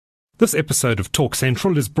This episode of Talk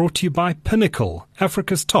Central is brought to you by Pinnacle,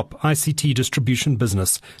 Africa's top ICT distribution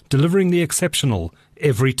business, delivering the exceptional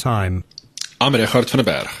every time. I'm Richard van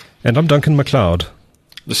der Berg. And I'm Duncan McLeod.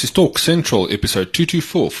 This is Talk Central, episode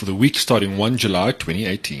 224 for the week starting 1 July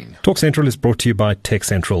 2018. Talk Central is brought to you by Tech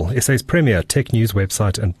Central, SA's premier tech news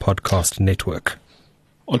website and podcast network.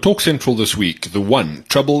 On Talk Central this week, the one,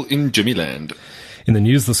 trouble in Jimmyland. In the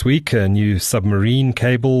news this week, a new submarine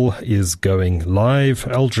cable is going live.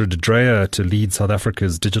 Aldred Dreyer to lead South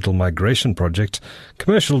Africa's digital migration project.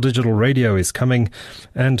 Commercial digital radio is coming.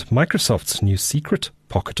 And Microsoft's new secret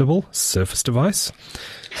pocketable Surface device.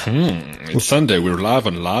 It's Sunday. We're live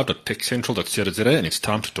on live.techcentral.co.za and it's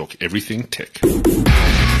time to talk everything tech.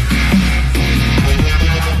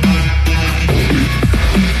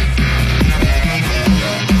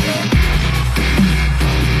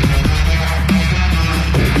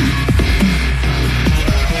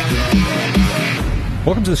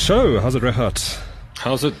 Welcome to the show. How's it, Rehat?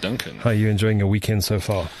 How's it, Duncan? How are you enjoying your weekend so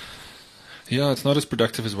far? Yeah, it's not as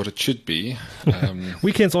productive as what it should be.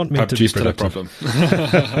 Weekends aren't meant to be productive. PUBG's still a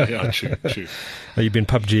problem. Yeah, true. Oh, you've been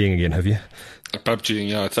PUBGing again, have you? PUBGing,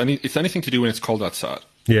 yeah. It's anything to do when it's cold outside.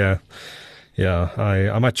 Yeah.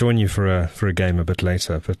 I might join you for a game a bit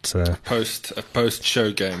later, but a post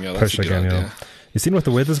show game. Yeah, that's a good idea. Yeah. You've seen what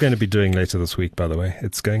the weather's going to be doing later this week, by the way.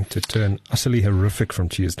 It's going to turn utterly horrific from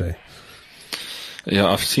Tuesday.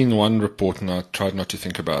 Yeah, I've seen one report and I tried not to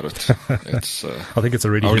think about it. It's. I think it's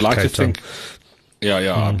already. I would like to Cape Town. think.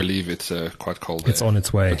 Yeah. I believe it's quite cold. It's on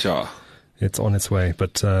its way. But yeah. It's on its way,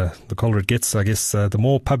 but the colder it gets, I guess, the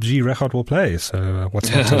more PUBG Rehat will play. So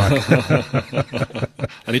what's not to like?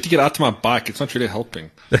 I need to get out to my bike. It's not really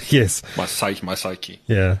helping. Yes. My psyche.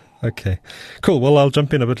 Yeah. Okay. Cool. Well, I'll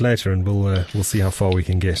jump in a bit later, and we'll see how far we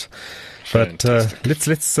can get. But let's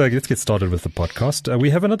get started with the podcast. We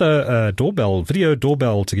have another video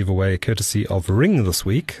doorbell to give away, courtesy of Ring this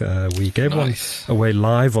week. We gave one away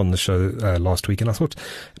live on the show last week, and I thought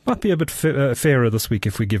it might be a bit fairer this week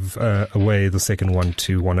if we give away the second one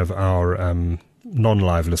to one of our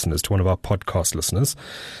non-live listeners, to one of our podcast listeners.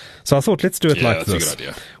 So I thought, let's do it like this. That's a good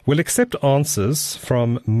idea. We'll accept answers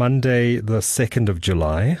from Monday, the 2nd of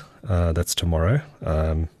July. That's tomorrow.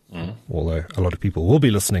 Although a lot of people will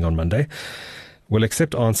be listening on Monday. We'll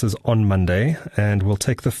accept answers on Monday, and we'll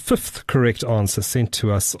take the 5th correct answer sent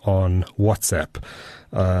to us on WhatsApp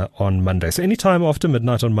on Monday. So any time after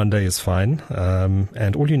midnight on Monday is fine.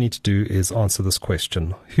 And all you need to do is answer this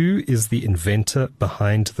question. Who is the inventor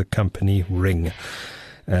behind the company Ring?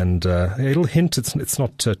 And it'll hint it's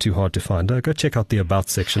not too hard to find. Go check out the About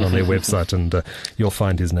section on their website and you'll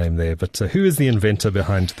find his name there. But who is the inventor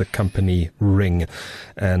behind the company Ring?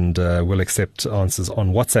 And we'll accept answers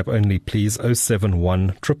on WhatsApp only, please.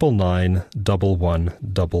 071 999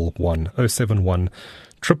 1111. 071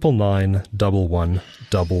 999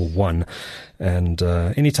 1111. And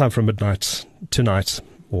any time from midnight tonight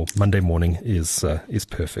or Monday morning is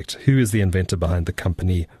perfect. Who is the inventor behind the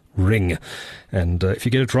company Ring? And if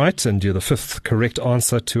you get it right and you're the 5th correct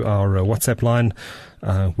answer to our WhatsApp line,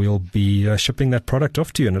 we'll be shipping that product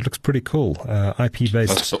off to you, and it looks pretty cool.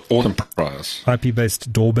 IP-based. That's an awesome prize.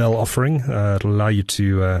 IP-based doorbell offering. It'll allow you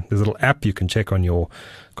to. There's a little app you can check on your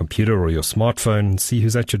computer or your smartphone and see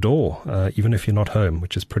who's at your door, even if you're not home,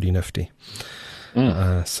 which is pretty nifty.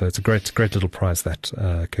 So it's a great little prize, that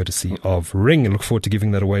courtesy of Ring. I look forward to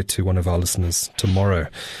giving that away to one of our listeners tomorrow.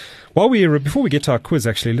 Before we get to our quiz,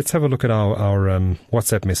 actually, let's have a look at our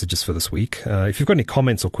WhatsApp messages for this week. If you've got any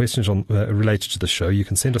comments or questions related to the show, you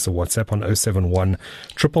can send us a WhatsApp on 071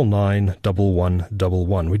 999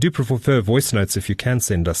 1111. We do prefer voice notes if you can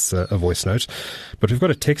send us a voice note. But we've got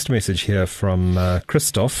a text message here from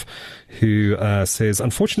Christoph, who says,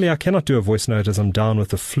 unfortunately, I cannot do a voice note as I'm down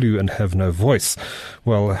with the flu and have no voice.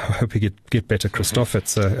 Well, I hope you get better, Christoph.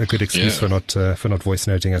 It's a good excuse for not voice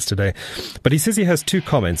noting us today. But he says he has 2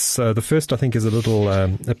 comments. The first, I think, is a little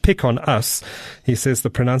a pick on us. He says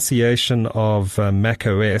the pronunciation of Mac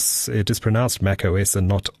OS, it is pronounced Mac OS and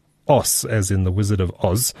not OS, as in the Wizard of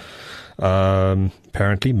Oz.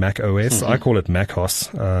 Apparently Mac OS. I call it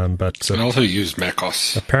MacOS, but and also use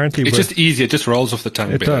MacOS. Apparently, it's just easier. It just rolls off the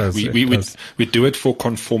tongue better. We do it for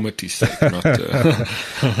conformity's sake, not.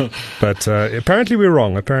 But apparently we're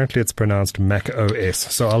wrong. Apparently it's pronounced Mac OS.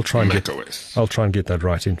 So I'll try and get that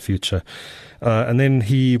right in future. And then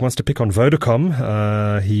he wants to pick on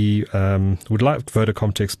Vodacom. He would like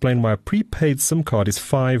Vodacom to explain why a prepaid SIM card is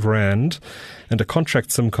R5 and a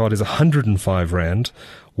contract SIM card is R105.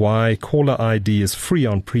 Why caller ID is free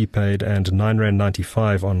on prepaid and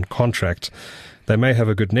R9.95 on contract. They may have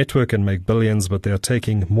a good network and make billions, but they are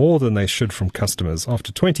taking more than they should from customers.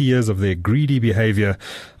 After 20 years of their greedy behavior,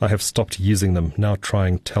 I have stopped using them. Now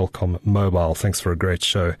trying Telkom Mobile. Thanks for a great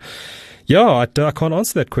show. Yeah, I can't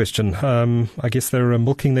answer that question. I guess they're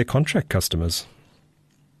milking their contract customers.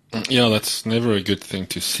 Yeah, that's never a good thing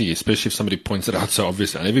to see, especially if somebody points it out so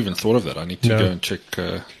obviously. I never even thought of that. I need to go and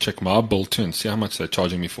check my bill too and see how much they're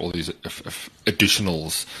charging me for all these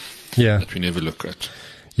additionals that we never look at.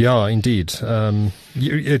 Yeah, indeed.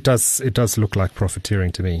 It does look like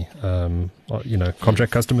profiteering to me.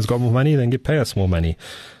 Contract customers got more money, then pay us more money.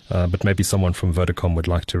 But maybe someone from Vodacom would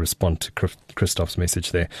like to respond to Christoph's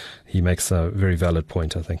message there. He makes a very valid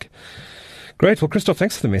point, I think. Great. Well, Christoph,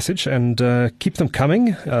 thanks for the message, and keep them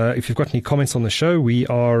coming. If you've got any comments on the show, we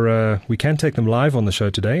can take them live on the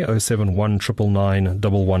show today. 071 999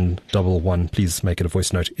 1111. Please make it a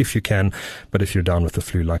voice note if you can. But if you're down with the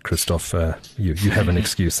flu like Christoph, you have an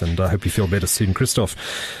excuse, and I hope you feel better soon, Christoph.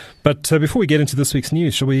 But before we get into this week's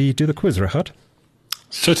news, shall we do the quiz, Rehat?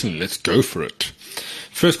 Certainly. Let's go for it.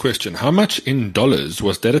 First question, how much in dollars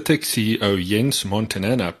was Datatec CEO Jens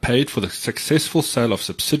Montanana paid for the successful sale of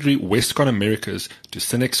subsidiary Westcon Americas to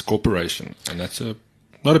Cinex Corporation? And that's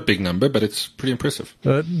not a big number, but it's pretty impressive.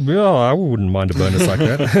 I wouldn't mind a bonus like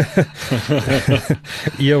that.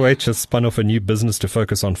 EOH has spun off a new business to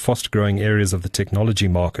focus on fast-growing areas of the technology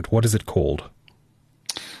market. What is it called?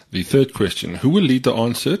 The third question, who will lead the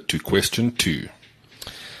answer to question 2?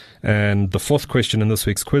 And the fourth question in this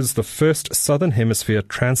week's quiz, the first Southern Hemisphere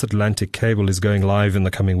transatlantic cable is going live in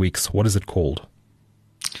the coming weeks. What is it called?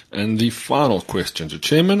 And the final question, the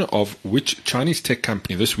chairman of which Chinese tech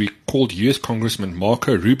company this week called U.S. Congressman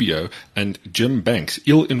Marco Rubio and Jim Banks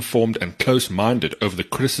ill-informed and close-minded over the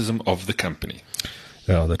criticism of the company?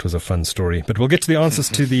 Oh, that was a fun story. But we'll get to the answers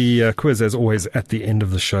to the quiz, as always, at the end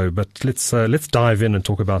of the show. But let's dive in and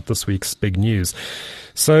talk about this week's big news.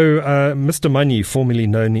 So, Mr. Manyi, formerly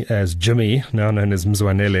known as Jimmy, now known as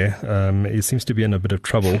Mzwanele, he seems to be in a bit of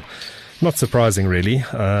trouble. Not surprising, really,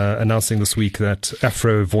 announcing this week that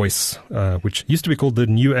Afro Voice, which used to be called the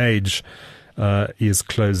New Age, is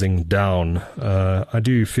closing down. I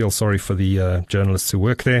do feel sorry for the journalists who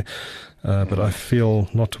work there. But I feel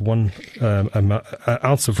not one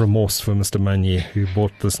ounce of remorse for Mr. Manyi, who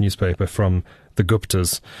bought this newspaper from the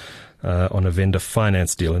Guptas on a vendor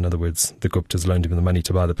finance deal. In other words, the Guptas loaned him the money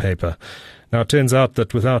to buy the paper. Now, it turns out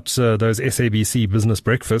that without those SABC business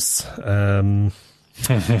breakfasts,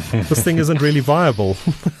 this thing isn't really viable.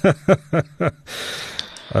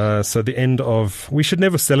 So we should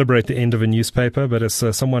never celebrate the end of a newspaper, but as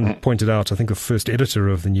someone pointed out, I think the first editor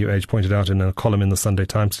of the New Age pointed out in a column in the Sunday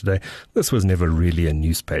Times today, this was never really a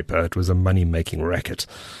newspaper. It was a money-making racket.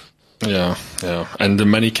 Yeah. And the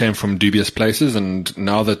money came from dubious places, and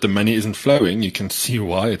now that the money isn't flowing, you can see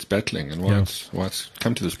why it's battling and why it's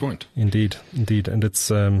come to this point. Indeed. And it's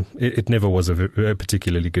it never was a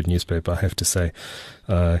particularly good newspaper, I have to say.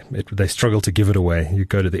 They struggled to give it away. You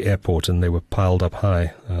go to the airport and they were piled up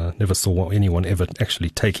high. Never saw anyone ever actually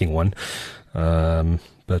taking one.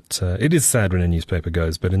 But it is sad when a newspaper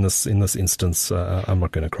goes. But in this instance, I'm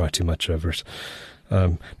not going to cry too much over it.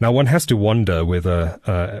 Now, one has to wonder whether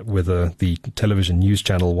the television news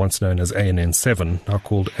channel once known as ANN7, now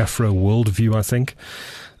called Afro Worldview, I think,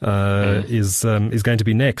 is going to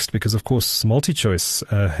be next, because, of course, MultiChoice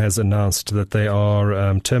has announced that they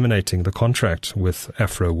are terminating the contract with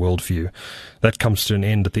Afro Worldview. That comes to an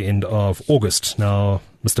end at the end of August. Now,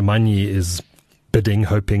 Mr. Manyi is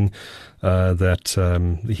hoping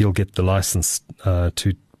that he'll get the license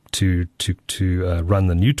to run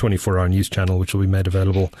the new 24-hour news channel, which will be made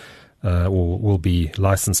available or will be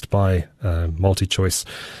licensed by MultiChoice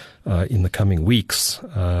in the coming weeks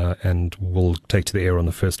and will take to the air on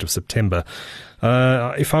the 1st of September.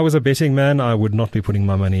 If I was a betting man, I would not be putting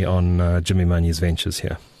my money on Jimmy Manyi's ventures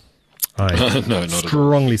here. I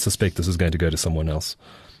strongly suspect this is going to go to someone else.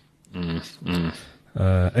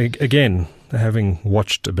 Again, having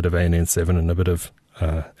watched a bit of ANN7 and a bit of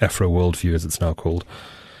Afro Worldview, as it's now called,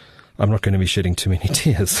 I'm not going to be shedding too many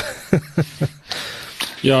tears.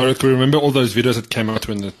 Yeah, I remember all those videos that came out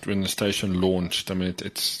when the station launched. I mean,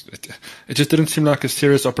 it just didn't seem like a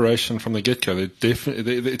serious operation from the get-go.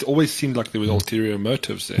 It always seemed like there were ulterior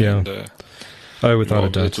motives there. Yeah. Without a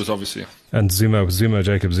doubt. It was obviously. And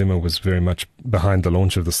Jacob Zuma was very much behind the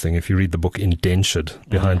launch of this thing. If you read the book Indentured,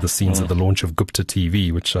 behind the scenes of the launch of Gupta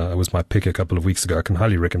TV, which was my pick a couple of weeks ago, I can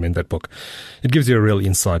highly recommend that book. It gives you a real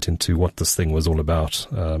insight into what this thing was all about.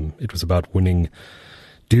 It was about winning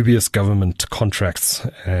dubious government contracts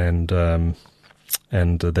and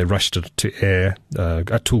and they rushed it to air.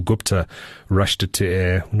 Atul Gupta rushed it to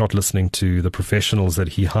air, not listening to the professionals that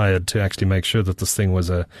he hired to actually make sure that this thing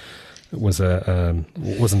wasn't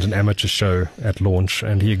an amateur show at launch,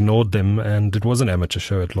 and he ignored them, and it was an amateur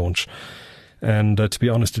show at launch. And to be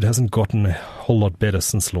honest, it hasn't gotten a whole lot better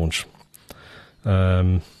since launch.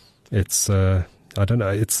 It's I don't know.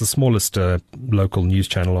 It's the smallest local news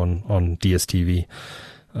channel on DSTV.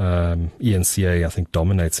 ENCA, I think,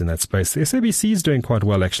 dominates in that space. The SABC is doing quite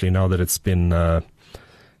well, actually, now that it's been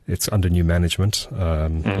it's under new management.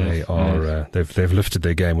 They've lifted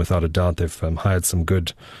their game without a doubt. They've hired some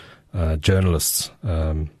good journalists,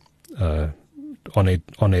 on-air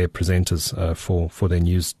presenters for their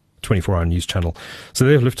news 24-hour news channel. So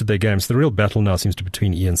they've lifted their game. So the real battle now seems to be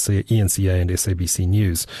between ENCA and SABC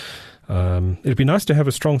News. It'd be nice to have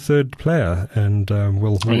a strong third player, and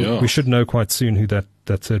we should know quite soon who that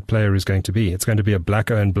third player is going to be. It's going to be a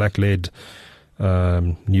black-owned, black-led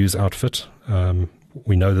news outfit.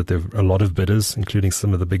 We know that there are a lot of bidders, including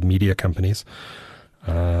some of the big media companies.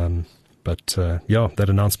 That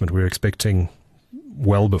announcement we're expecting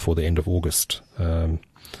well before the end of August.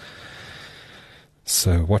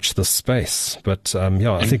 So watch this space. But I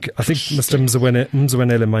think Mr.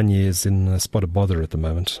 Mzwanele Manyi is in a spot of bother at the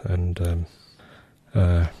moment, and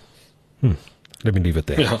let me leave it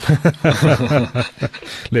there. Yeah.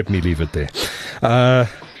 Let me leave it there.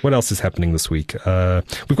 What else is happening this week?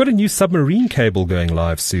 We've got a new submarine cable going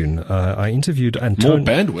live soon. I interviewed More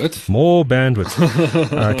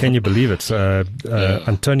bandwidth. Can you believe it?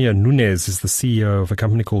 Antonio Nunes is the CEO of a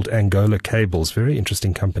company called Angola Cables. Very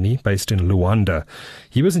interesting company based in Luanda.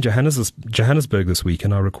 He was in Johannesburg this week,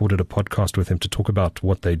 and I recorded a podcast with him to talk about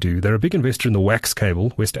what they do. They're a big investor in the WAX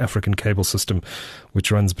cable, West African Cable System, which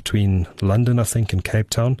runs between London, I think, and Cape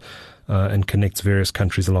Town. And connects various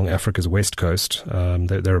countries along Africa's west coast.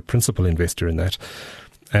 They're a principal investor in that.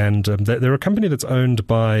 And they're a company that's owned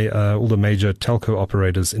by all the major telco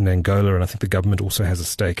operators in Angola, and I think the government also has a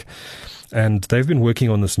stake. And they've been working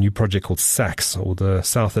on this new project called SACS, or the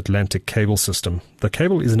South Atlantic Cable System. The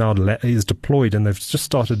cable is now is deployed, and they've just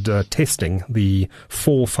started testing the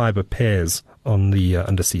 4 fiber pairs on the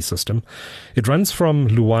undersea system. It runs from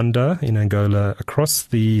Luanda in Angola across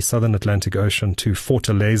the southern Atlantic Ocean to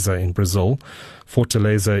Fortaleza in Brazil.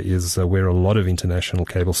 Fortaleza is where a lot of international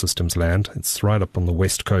cable systems land. It's right up on the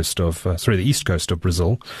the east coast of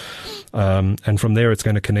Brazil. And from there it's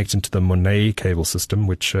going to connect into the Monet cable system,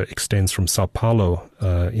 which extends from Sao Paulo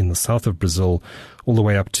in the south of Brazil all the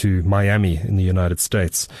way up to Miami in the United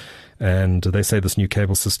States. And they say this new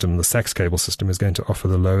cable system, the SACS cable system, is going to offer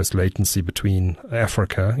the lowest latency between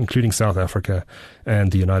Africa, including South Africa,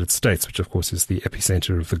 and the United States, which of course is the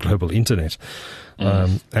epicenter of the global internet.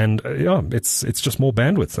 It's just more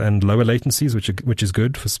bandwidth and lower latencies, which is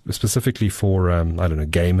good specifically for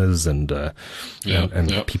gamers and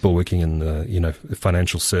people working in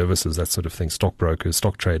financial services, that sort of thing, stockbrokers,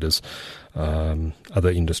 stock traders, other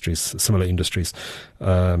industries, similar industries.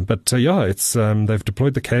 They've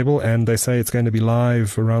deployed the cable, and they say it's going to be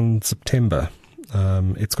live around September.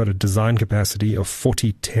 It's got a design capacity of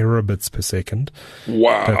 40 terabits per second.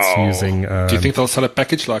 Wow. That's using... Do you think they'll sell a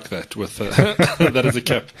package like that with that as a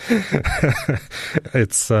cap?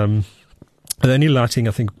 It's they're only lighting,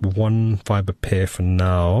 I think, 1 fiber pair for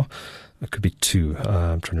now. It could be 2.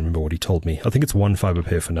 I'm trying to remember what he told me. I think it's 1 fiber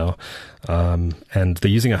pair for now. And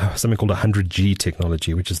they're using something called 100G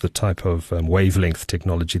technology, which is the type of wavelength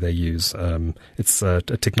technology they use. It's a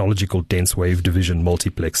technology called dense wave division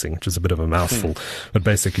multiplexing, which is a bit of a mouthful. But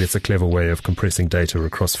basically, it's a clever way of compressing data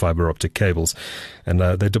across fiber optic cables. And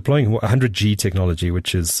they're deploying 100G technology,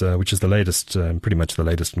 which is the latest, pretty much the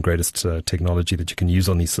latest and greatest technology that you can use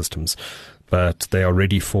on these systems. But they are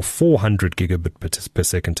ready for 400 gigabit per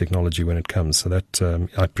second technology when it comes. So that,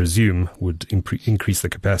 I presume, would increase the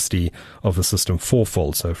capacity of the system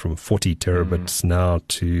fourfold. So from 40 terabits now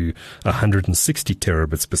to 160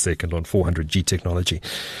 terabits per second on 400G technology.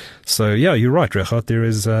 So yeah, you're right, Regardt. There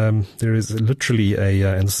is literally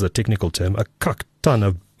and this is a technical term, a cuck ton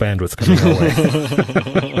of bandwidth coming our way.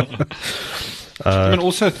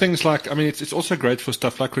 Also things like, it's also great for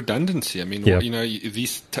stuff like redundancy.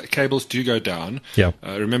 These cables do go down. Yeah.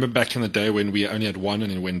 Remember back in the day when we only had one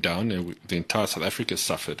and it went down, the entire South Africa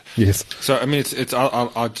suffered. Yes. So, I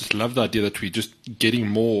just love the idea that we're just getting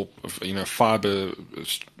more, fiber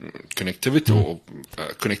connectivity or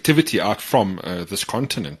connectivity out from this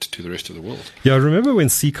continent to the rest of the world. Yeah, I remember when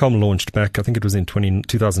CCOM launched back, I think it was in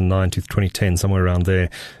 2009 to 2010, somewhere around there,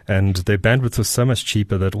 and their bandwidth was so much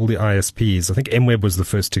cheaper that all the ISPs, I think MWeb was the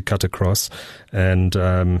first to cut across, and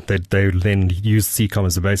they then used Seacom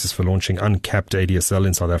as the basis for launching uncapped ADSL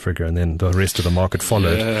in South Africa, and then the rest of the market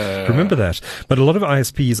followed. Yeah. Remember that? But a lot of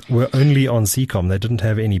ISPs were only on Seacom. They didn't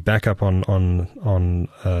have any backup on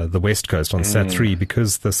the West Coast, on Sat3,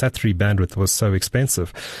 because the Sat3 bandwidth was so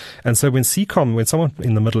expensive. And so when someone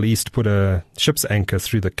in the Middle East put a ship's anchor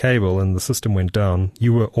through the cable and the system went down,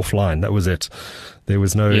 you were offline. That was it. There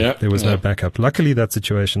was no backup. Luckily, that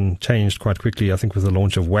situation changed quite quickly, I think, with the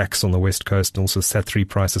launch of WAX on the West Coast, and also Sat3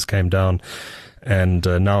 prices came down. And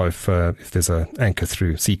now if there's an anchor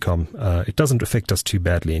through Seacom, it doesn't affect us too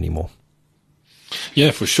badly anymore.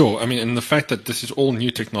 Yeah, for sure. I mean, and the fact that this is all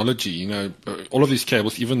new technology, all of these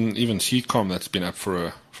cables, even Seacom, that's been up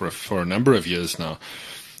for a number of years now.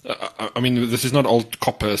 I mean, this is not old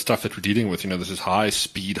copper stuff that we're dealing with. This is high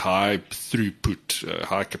speed, high throughput,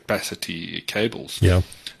 high capacity cables. Yeah.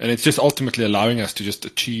 And it's just ultimately allowing us to just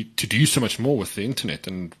to do so much more with the internet,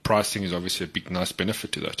 and pricing is obviously a big, nice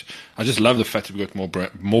benefit to that. I just love the fact that we've got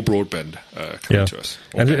more broadband coming to us.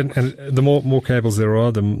 And the more cables there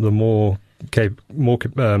are, the more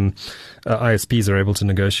ISPs are able to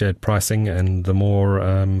negotiate pricing, and the more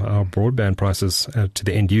our broadband prices to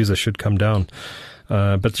the end user should come down.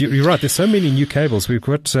 But you're right. There's so many new cables. We've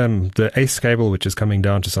got the ACE cable, which is coming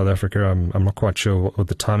down to South Africa. I'm not quite sure what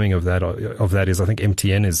the timing of that is. I think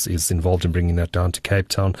MTN is involved in bringing that down to Cape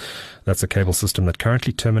Town. That's a cable system that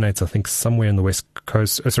currently terminates, I think, somewhere in the West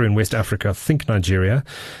Africa. I think Nigeria.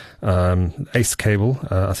 ACE cable.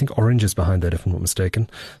 I think Orange is behind that, if I'm not mistaken.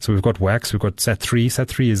 So we've got WAX, we've got Sat3.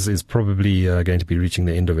 Sat3 is probably going to be reaching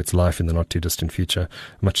the end of its life in the not too distant future.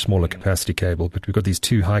 Much smaller capacity cable, but we've got these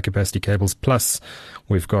two high capacity cables. Plus,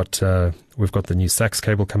 we've got the new SAX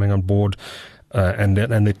cable coming on board, and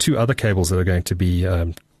there are two other cables that are going to be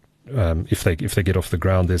if they get off the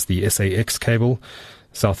ground. There's the SAX cable,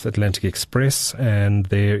 South Atlantic Express, and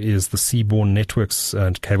there is the Seaborne Networks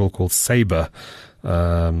cable called SABRE,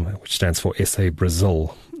 which stands for SA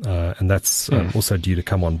Brazil, and that's also due to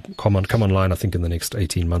come online, I think, in the next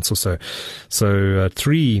 18 months or so. So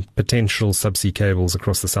 3 potential subsea cables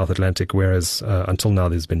across the South Atlantic, whereas until now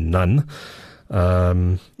there's been none.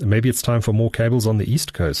 Maybe it's time for more cables on the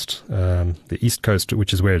East Coast. The East Coast,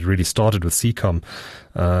 which is where it really started with Seacom.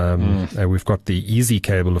 We've got the Easy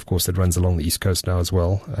cable, of course, that runs along the East Coast now as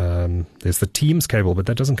well. There's the Teams cable, but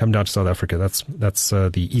that doesn't come down to South Africa. That's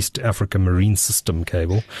the East Africa Marine System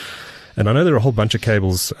cable. And I know there are a whole bunch of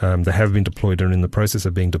cables that have been deployed and are in the process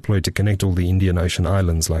of being deployed to connect all the Indian Ocean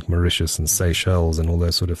islands like Mauritius and Seychelles and all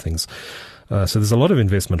those sort of things. So there's a lot of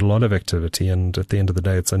investment, a lot of activity, and at the end of the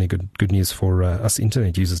day, it's only good news for us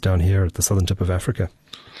internet users down here at the southern tip of Africa.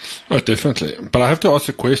 Oh, definitely. But I have to ask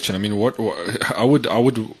a question. I mean, what I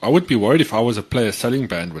would be worried if I was a player selling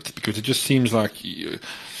bandwidth, because it just seems like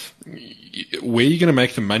where are you going to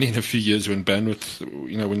make the money in a few years when bandwidth,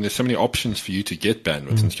 when there's so many options for you to get bandwidth,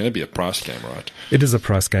 and it's going to be a price game, right? It is a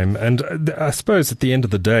price game. And I suppose at the end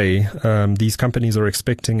of the day, these companies are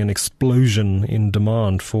expecting an explosion in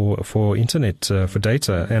demand for internet, for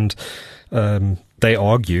data. And, they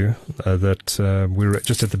argue that we're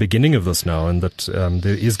just at the beginning of this now, and that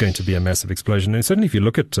there is going to be a massive explosion. And certainly if you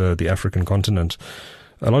look at the African continent,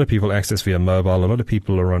 a lot of people access via mobile. A lot of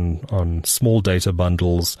people are on small data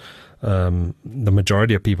bundles. The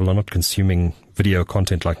majority of people are not consuming video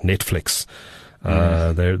content like Netflix.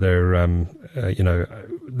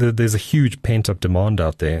 There's a huge pent up demand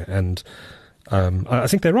out there, and I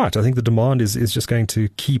think they're right. I think the demand is just going to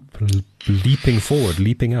keep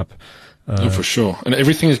leaping up. For sure. And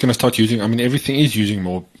everything is going to start everything is using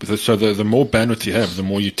more. So the more bandwidth you have, the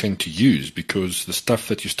more you tend to use, because the stuff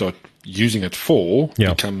that you start using it for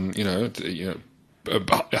become,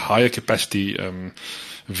 a higher capacity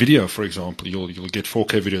video, for example. You'll get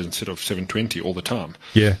 4K videos instead of 720 all the time.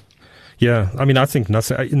 Yeah. Yeah, I mean, I think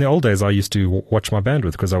in the old days I used to watch my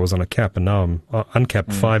bandwidth because I was on a cap, and now I'm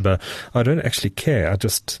uncapped fiber. I don't actually care. I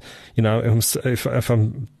just, if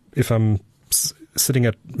I'm sitting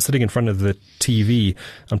in front of the TV,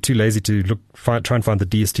 I'm too lazy to try and find the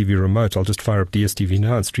DSTV remote. I'll just fire up DSTV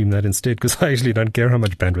now and stream that instead, because I actually don't care how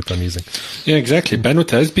much bandwidth I'm using. Yeah, exactly. Bandwidth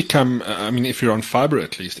has become, if you're on fiber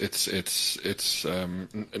at least, it's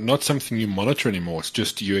not something you monitor anymore. It's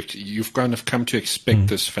just you've kind of come to expect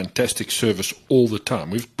this fantastic service all the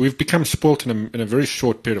time. We've become spoilt in a very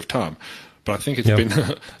short period of time. But I think it's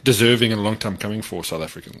been deserving and a long time coming for South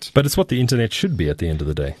Africans. But it's what the internet should be at the end of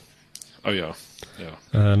the day. Oh, yeah.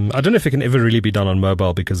 I don't know if it can ever really be done on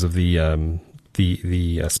mobile because of the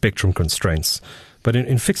spectrum constraints. But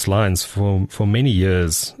in fixed lines, for many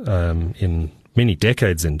years, in many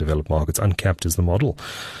decades in developed markets, uncapped is the model.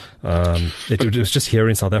 It was just here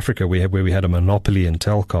in South Africa where we had a monopoly in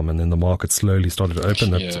Telkom, and then the market slowly started to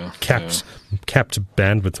open. That capped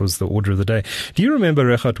bandwidth was the order of the day. Do you remember,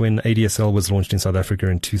 Regardt, when ADSL was launched in South Africa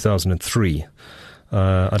in 2003?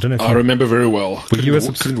 I don't know if I remember very well.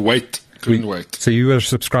 Couldn't wait. So you were a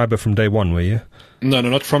subscriber from day one, were you? No,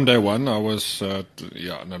 not from day one. I was,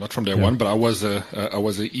 not from day one, but I was a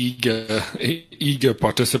eager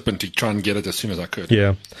participant to try and get it as soon as I could.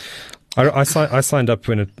 Yeah. I signed up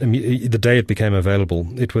when the day it became available.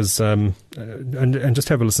 It was, and just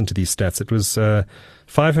have a listen to these stats. It was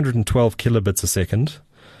 512 kilobits a second,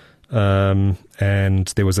 and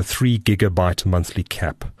there was a 3 gigabyte monthly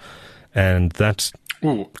cap, and that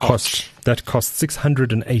cost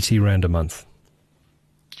 680 rand a month.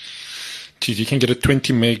 Geez, you can get a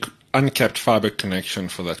 20 meg uncapped fiber connection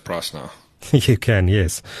for that price now. You can,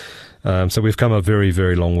 yes. So we've come a very,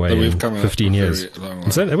 very long way in 15 years.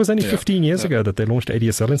 So it was only 15 years ago that they launched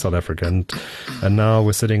ADSL in South Africa, and now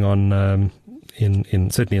we're sitting on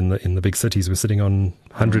certainly in the big cities, we're sitting on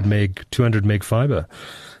 100 meg, 200 meg fiber.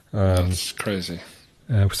 That's crazy.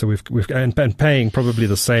 So we've and paying probably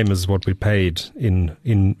the same as what we paid in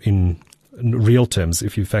real terms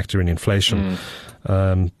if you factor in inflation.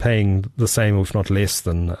 Paying the same, if not less,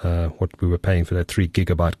 than what we were paying for that 3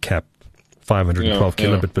 gigabyte cap. 512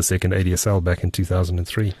 kilobit per second ADSL back in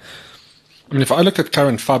 2003. I mean, if I look at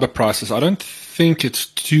current fiber prices, I don't think it's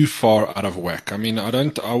too far out of whack. I mean,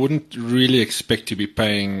 I wouldn't really expect to be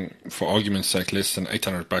paying, for argument's sake, less than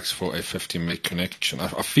 $800 for a 50 meg connection.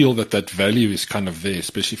 I feel that value is kind of there,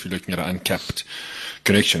 especially if you're looking at an uncapped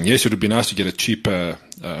connection. Yes, it would be nice to get a cheaper,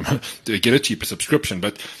 subscription,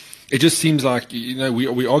 but it just seems like,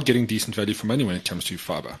 we are getting decent value for money when it comes to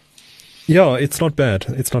fiber. Yeah, it's not bad.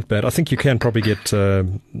 I think you can probably get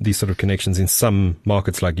these sort of connections in some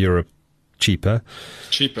markets like Europe cheaper,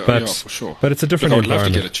 but, for sure. But it's a different environment. I would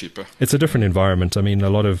love to get it cheaper. It's a different environment. I mean,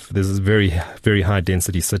 there's very, very high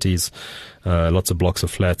density cities, lots of blocks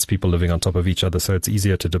of flats, people living on top of each other, so it's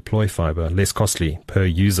easier to deploy fiber, less costly per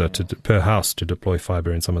user per house to deploy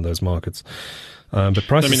fiber in some of those markets. But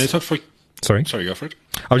prices. I mean, it's not for. Sorry, go for it.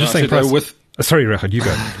 I was just saying price. Sorry, Regardt, you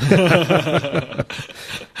go.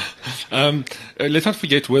 Let's not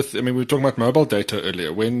forget we were talking about mobile data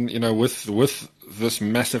earlier. When, with this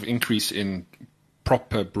massive increase in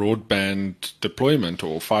proper broadband deployment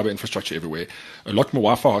or fiber infrastructure everywhere, a lot more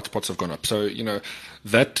Wi-Fi hotspots have gone up. So,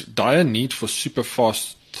 that dire need for super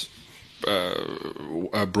fast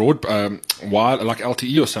broad wire like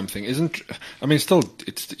LTE or something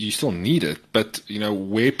you still need it, but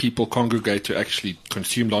where people congregate to actually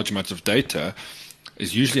consume large amounts of data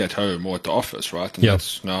is usually at home or at the office, right? And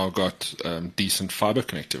that's now got decent fiber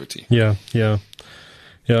connectivity. Yeah,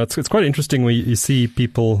 it's quite interesting when you see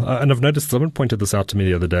people, and I've noticed, someone pointed this out to me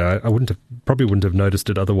the other day. I probably wouldn't have noticed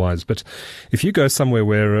it otherwise, but if you go somewhere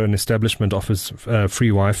where an establishment offers free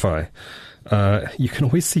Wi-Fi, you can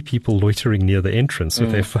always see people loitering near the entrance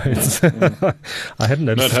with their phones. I hadn't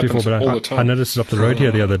noticed this before, but I noticed it up the road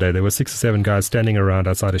here the other day. There were 6 or 7 guys standing around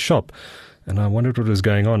outside a shop, and I wondered what was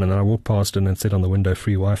going on, and then I walked past and then said on the window,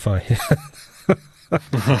 free Wi-Fi.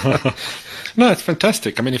 No, it's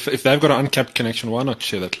fantastic. I mean, if they've got an uncapped connection, why not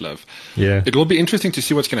share that love? Yeah. It will be interesting to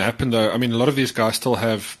see what's going to happen, though. I mean, a lot of these guys still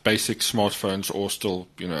have basic smartphones or still,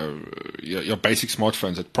 your basic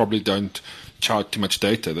smartphones that probably don't charge too much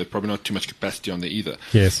data. There's probably not too much capacity on there either.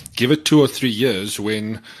 Yes. Give it 2 or 3 years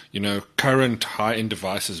when, current high-end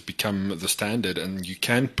devices become the standard and you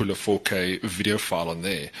can pull a 4K video file on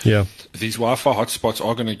there. Yeah. These Wi-Fi hotspots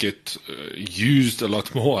are going to get used a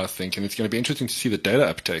lot more, I think, and it's going to be interesting to see the data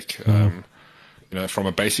uptake, from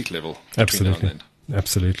a basic level.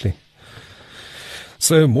 Absolutely.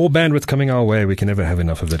 So more bandwidth coming our way. We can never have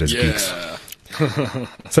enough of it as geeks.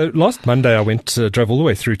 So last Monday I drove all the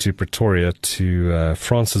way through to Pretoria to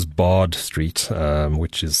Francis Bard Street,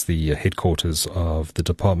 which is the headquarters of the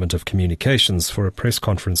Department of Communications, for a press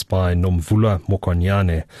conference by Nomvula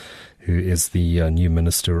Mokonyane, who is the new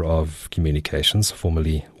Minister of Communications,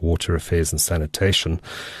 formerly Water Affairs and Sanitation,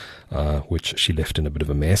 which she left in a bit of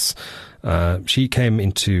a mess. She came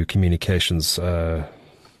into communications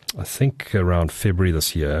I think around February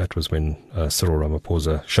this year. It was when Cyril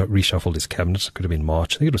Ramaphosa reshuffled his cabinet. It could have been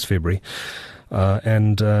March. I think it was February.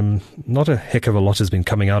 And not a heck of a lot has been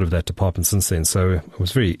coming out of that department since then. So I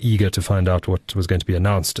was very eager to find out what was going to be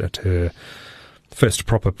announced at her first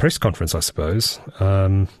proper press conference, I suppose.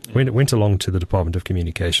 Went along to the Department of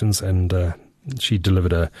Communications, and she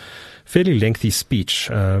delivered a fairly lengthy speech,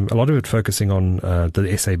 a lot of it focusing on the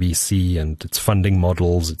SABC and its funding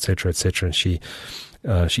models, etc., etc. And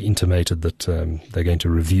she intimated that they're going to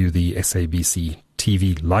review the SABC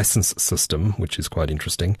TV license system, which is quite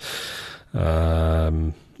interesting.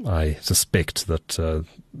 I suspect that,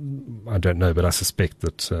 I don't know, but I suspect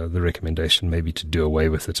that the recommendation may be to do away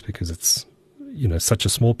with it, because it's, such a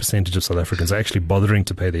small percentage of South Africans are actually bothering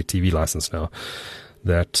to pay their TV license now,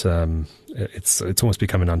 that it's almost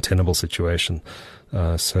become an untenable situation.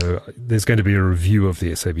 So there's going to be a review of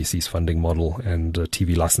the SABC's funding model, and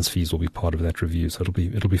TV license fees will be part of that review. So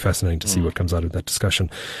it'll be fascinating to see what comes out of that discussion.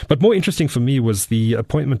 But more interesting for me was the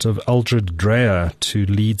appointment of Aldred Dreyer to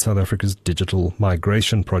lead South Africa's digital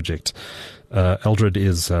migration project. Aldred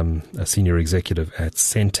is a senior executive at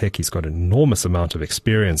Centec. He's got an enormous amount of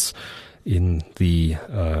experience in the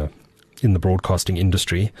broadcasting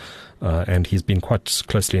industry. And he's been quite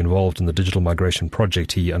closely involved in the digital migration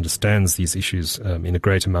project. He understands these issues in a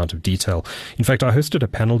great amount of detail. In fact, I hosted a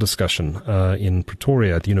panel discussion in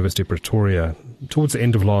Pretoria, at the University of Pretoria, towards the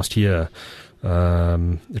end of last year.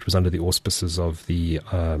 It was under the auspices of the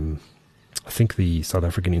South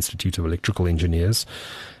African Institute of Electrical Engineers.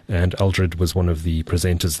 And Aldred was one of the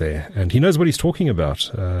presenters there. And he knows what he's talking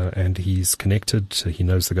about. And he's connected. He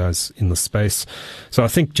knows the guys in the space. So I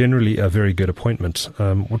think generally a very good appointment.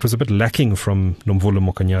 What was a bit lacking from Nomvula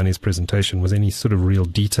Mokanyane's presentation was any sort of real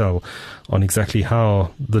detail on exactly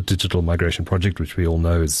how the digital migration project, which we all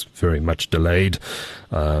know is very much delayed,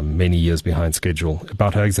 many years behind schedule,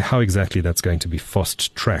 about how exactly that's going to be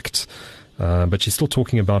fast-tracked. But she's still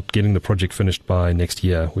talking about getting the project finished by next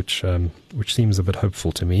year, which seems a bit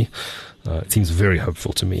hopeful to me. It seems very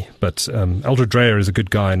hopeful to me. But Aldred Dreyer is a good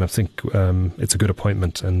guy, and I think it's a good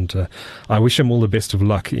appointment. And I wish him all the best of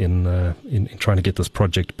luck in trying to get this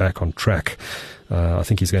project back on track. I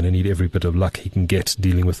think he's going to need every bit of luck he can get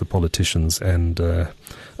dealing with the politicians and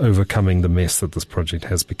overcoming the mess that this project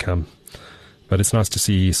has become. But it's nice to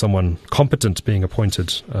see someone competent being appointed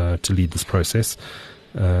to lead this process.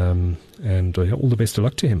 And all the best of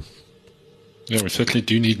luck to him. Yeah, we certainly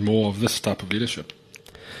do need more of this type of leadership.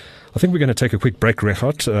 I think we're going to take a quick break,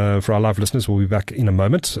 Regardt. For our live listeners, we'll be back in a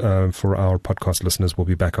moment. For our podcast listeners, we'll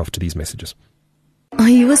be back after these messages. Are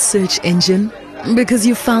you a search engine? Because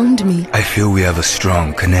you found me. I feel we have a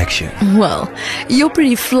strong connection. Well, you're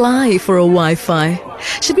pretty fly for a Wi-Fi.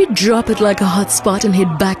 Should we drop it like a hotspot and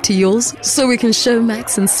head back to yours so we can show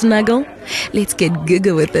Max and snuggle? Let's get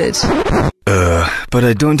giga with it. But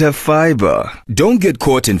I don't have fiber. Don't get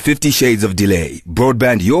caught in 50 shades of delay.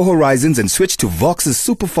 Broadband your horizons and switch to Vox's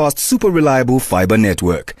super fast, super reliable fiber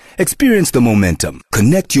network. Experience the momentum.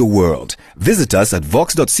 Connect your world. Visit us at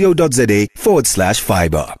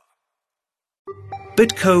vox.co.za/fiber.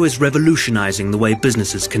 Bitco is revolutionizing the way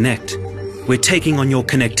businesses connect. We're taking on your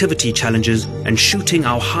connectivity challenges and shooting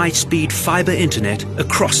our high-speed fiber internet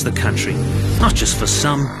across the country. Not just for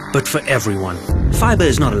some, but for everyone. Fiber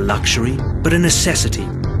is not a luxury, but a necessity.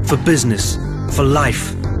 For business, for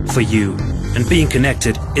life, for you. And being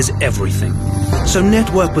connected is everything. So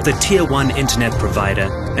network with a Tier 1 internet provider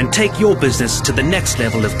and take your business to the next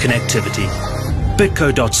level of connectivity.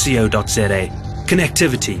 Bitco.co.za.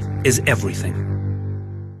 Connectivity is everything.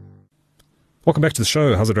 Welcome back to the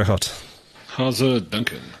show. How's it, Regardt? How's it,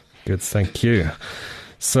 Duncan? Good, thank you.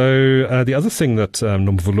 So the other thing that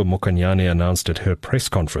Nomvula Mokanyane announced at her press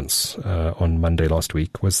conference on Monday last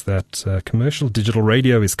week was that commercial digital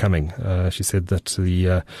radio is coming. She said that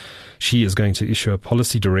she is going to issue a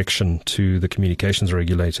policy direction to the communications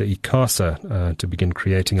regulator, ICASA, to begin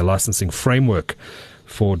creating a licensing framework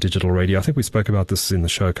for digital radio. I think we spoke about this in the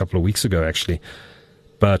show a couple of weeks ago, actually.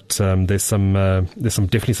 But there's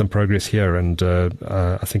definitely some progress here, and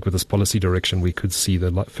I think with this policy direction, we could see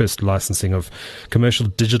the first licensing of commercial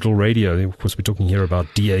digital radio. Of course, we're talking here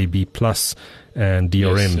about DAB Plus and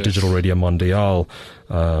DRM, yes. Digital Radio Mondial,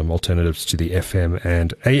 alternatives to the FM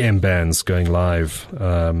and AM bands going live.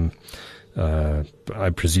 I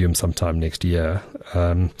presume sometime next year.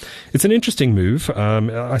 It's an interesting move.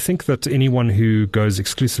 I think that anyone who goes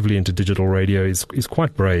exclusively into digital radio is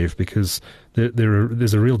quite brave, because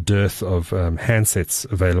there's a real dearth of handsets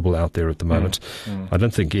available out there at the moment. I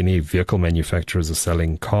don't think any vehicle manufacturers are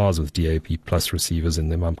selling cars with DAB Plus receivers in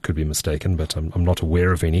them. I could be mistaken, but I'm not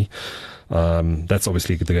aware of any. That's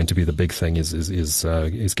obviously going to be the big thing is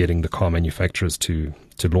getting the car manufacturers to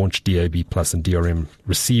launch DAB Plus and DRM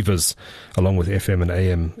receivers along with FM and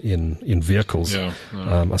AM in vehicles.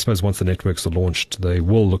 I suppose once the networks are launched, they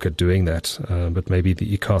will look at doing that. But maybe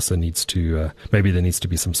the ICASA needs to, maybe there needs to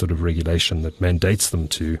be some sort of regulation that mandates them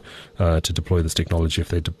to deploy this technology. If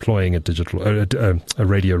they're deploying a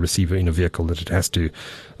radio receiver in a vehicle, that it has to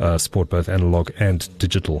support both analog and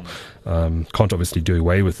digital. Can't obviously do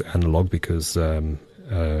away with analog because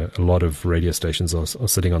a lot of radio stations are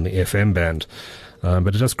sitting on the FM band.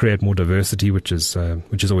 But it does create more diversity, which is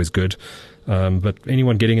always good. But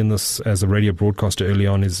anyone getting in this as a radio broadcaster early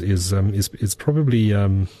on is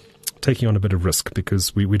probably taking on a bit of risk,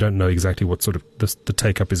 because we don't know exactly what sort of the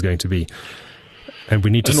take-up is going to be. And we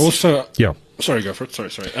need to... And also... Yeah. Sorry, go for it.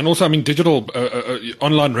 Sorry. And also, I mean, digital,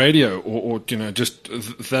 online radio or just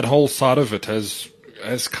that whole side of it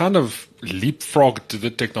has kind of leapfrogged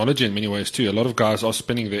the technology in many ways too. A lot of guys are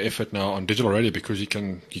spending their effort now on digital radio because you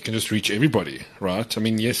can just reach everybody, right? I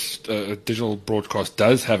mean, yes, digital broadcast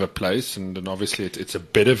does have a place, and obviously it's a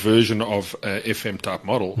better version of a FM type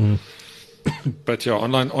model. But yeah,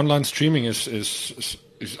 online streaming is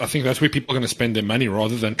I think that's where people are going to spend their money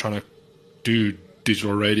rather than trying to do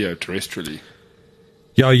digital radio terrestrially.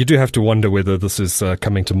 Yeah, you do have to wonder whether this is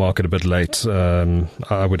coming to market a bit late.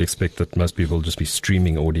 I would expect that most people will just be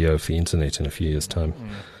streaming audio for internet in a few years' time.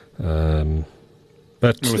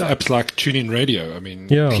 But with apps like TuneIn Radio, I mean,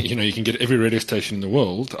 yeah. You can get every radio station in the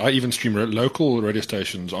world. I even stream local radio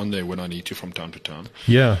stations on there when I need to from time to time.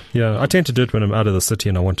 Yeah. I tend to do it when I'm out of the city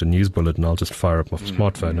and I want a news bulletin. I'll just fire up my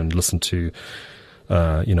smartphone and listen to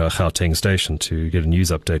a Gauteng station to get a news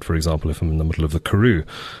update, for example, if I'm in the middle of the Karoo.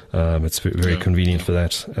 It's very convenient for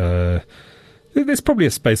that. There's probably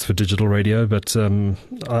a space for digital radio, but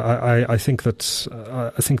I think that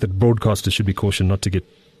broadcasters should be cautioned not to get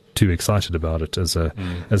too excited about it as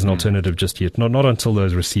an alternative just yet. Not until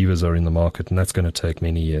those receivers are in the market, and that's going to take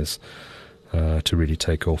many years to really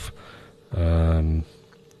take off.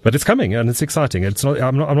 But it's coming, and it's exciting.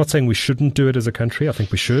 I'm not saying we shouldn't do it as a country. I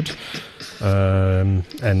think we should.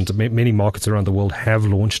 And many markets around the world have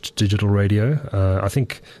launched digital radio. I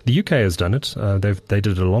think the UK has done it. They did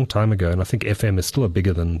it a long time ago, and I think FM is still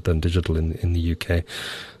bigger than digital in the UK.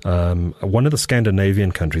 One of the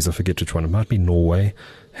Scandinavian countries, I forget which one, it might be Norway,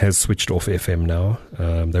 has switched off FM now.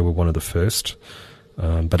 They were one of the first.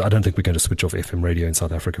 But I don't think we're going to switch off FM radio in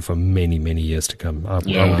South Africa for many, many years to come. I would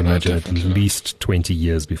imagine at least 20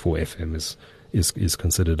 years before FM is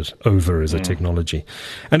considered over as a technology.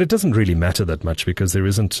 And it doesn't really matter that much, because there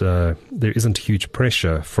isn't huge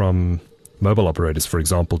pressure from mobile operators, for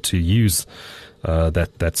example, to use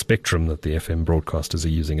that spectrum that the FM broadcasters are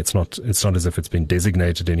using. It's not as if it's been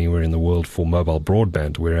designated anywhere in the world for mobile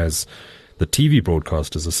broadband, whereas the TV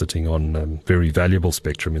broadcasters are sitting on very valuable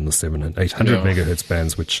spectrum in the 700 and 800 megahertz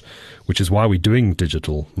bands, which is why we're doing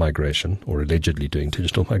digital migration, or allegedly doing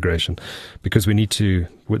digital migration, because we need to.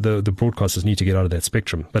 The broadcasters need to get out of that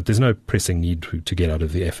spectrum, but there's no pressing need to get out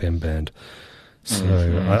of the FM band. So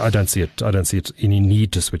I don't see it any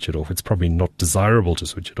need to switch it off. It's probably not desirable to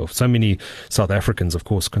switch it off. So many South Africans, of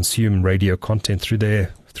course, consume radio content through their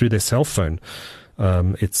cell phone.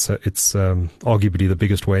 It's arguably the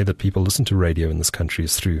biggest way that people listen to radio in this country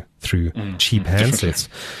is through cheap handsets,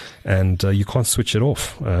 and you can't switch it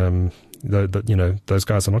off. Those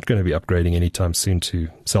guys are not going to be upgrading anytime soon to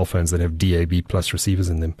cell phones that have DAB plus receivers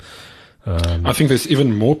in them. I think there's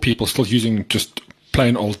even more people still using just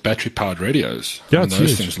plain old battery powered radios. Yeah,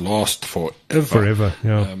 those things last forever. Forever,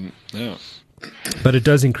 yeah. But it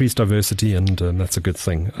does increase diversity, and that's a good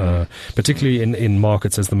thing, particularly in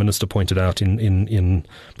markets, as the Minister pointed out, in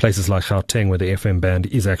places like Gauteng, where the FM band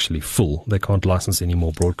is actually full. They can't license any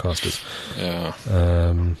more broadcasters. Yeah.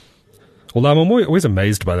 Although I'm always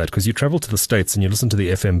amazed by that, because you travel to the States and you listen to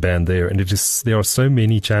the FM band there, and there are so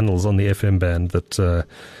many channels on the FM band that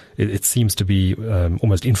it seems to be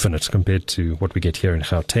almost infinite compared to what we get here in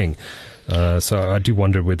Gauteng. So I do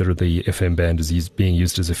wonder whether the FM band is being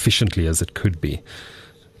used as efficiently as it could be.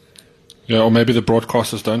 Yeah, or maybe the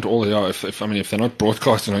broadcasters don't all. Yeah, if they're not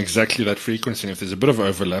broadcasting on exactly that frequency, and if there's a bit of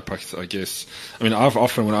overlap, I guess. I mean, I've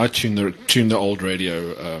often, when I tune the old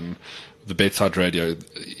radio, the bedside radio,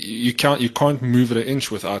 you can't move it an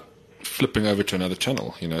inch without flipping over to another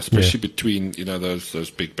channel. Especially between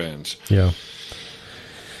those big bands. Yeah.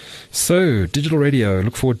 So, digital radio,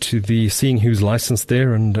 look forward to seeing who's licensed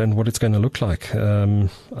there and what it's going to look like.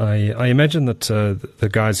 I imagine that the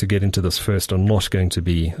guys who get into this first are not going to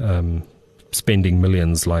be spending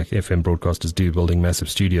millions like FM broadcasters do, building massive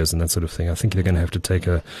studios and that sort of thing. I think they're going to have to take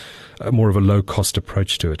a more of a low-cost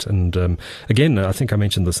approach to it. And again, I think I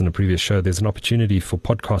mentioned this in a previous show, there's an opportunity for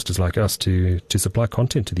podcasters like us to supply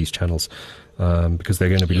content to these channels. Because they're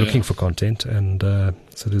going to be looking for content, and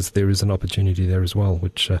so there is an opportunity there as well,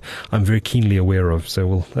 which I'm very keenly aware of.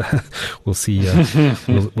 So we'll see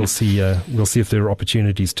we'll see if there are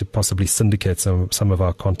opportunities to possibly syndicate some of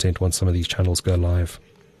our content once some of these channels go live.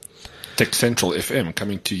 Tech Central FM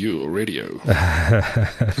coming to you, radio.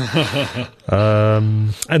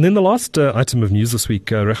 And then the last item of news this week,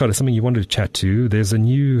 Rechard, is something you wanted to chat to. There's a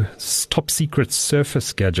new top secret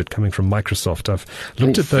Surface gadget coming from Microsoft. I've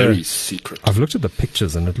looked at very secret. I've looked at the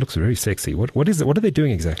pictures and it looks very sexy. What is it? What are they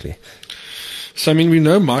doing exactly? So, I mean, we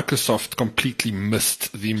know Microsoft completely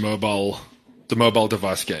missed the mobile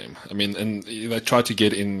device game. I mean, and they tried to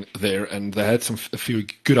get in there and they had a few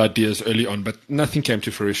good ideas early on, but nothing came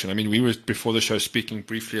to fruition. I mean, we were before the show speaking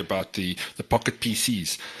briefly about the Pocket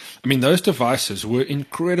PCs. I mean, those devices were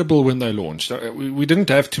incredible when they launched. We didn't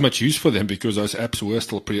have too much use for them because those apps were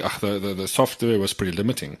still pretty, the software was pretty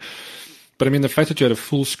limiting. But I mean, the fact that you had a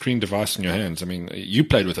full screen device in your hands, I mean, you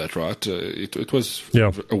played with that, right? It was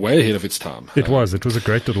way ahead of its time. It was a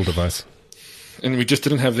great little device. And we just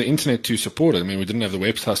didn't have the internet to support it. I mean, we didn't have the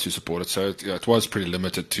websites to support it. So it was pretty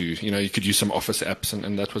limited to, you could use some Office apps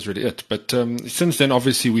and that was really it. But since then,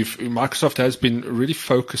 obviously, Microsoft has been really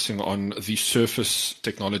focusing on the Surface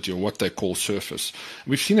technology, or what they call Surface.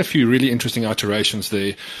 We've seen a few really interesting iterations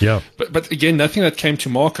there. Yeah. But again, nothing that came to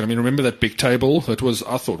market. I mean, remember that big table? I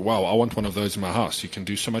thought, wow, I want one of those in my house. You can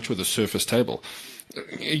do so much with a Surface table.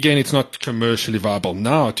 Again, it's not commercially viable.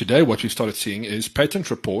 Now, today, what we've started seeing is patent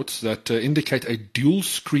reports that indicate a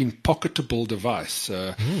dual-screen pocketable device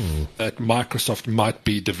that Microsoft might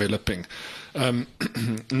be developing.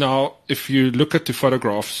 Now, if you look at the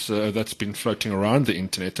photographs that's been floating around the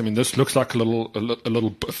internet, I mean, this looks like a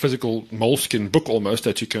little physical moleskin book almost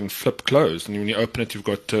that you can flip closed. And when you open it, you've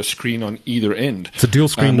got a screen on either end. It's a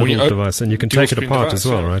dual-screen little device, and you can take it apart as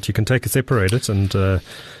well, right? You can separate it and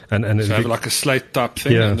have like a slate type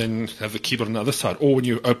thing, and then have the keyboard on the other side. Or when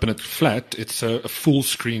you open it flat, it's a full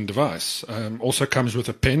screen device. Also comes with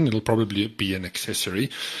a pen. It'll probably be an accessory.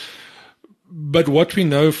 But what we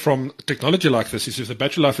know from technology like this is if the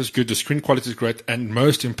battery life is good, the screen quality is great, and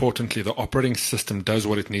most importantly, the operating system does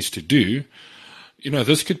what it needs to do,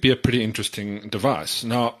 this could be a pretty interesting device.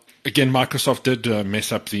 Now, again, Microsoft did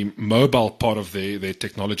mess up the mobile part of their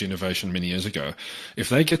technology innovation many years ago. If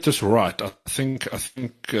they get this right, I think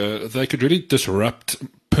they could really disrupt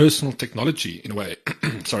personal technology in a way.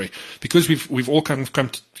 Sorry, because we've all come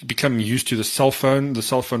to become used to the cell phone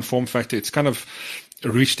form factor. It's kind of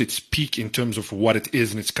reached its peak in terms of what it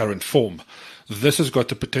is in its current form. This has got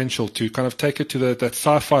the potential to kind of take it to that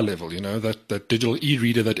sci-fi level, that digital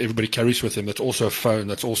e-reader that everybody carries with them, that's also a phone,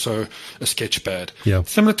 that's also a sketch pad. Yeah.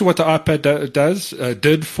 Similar to what the iPad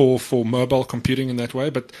did for mobile computing in that way,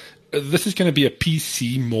 but this is going to be a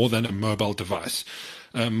PC more than a mobile device.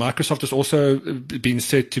 Microsoft has also been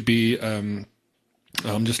said to be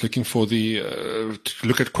I'm just looking for to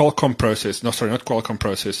look at Qualcomm process. No, sorry, not Qualcomm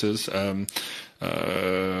processors.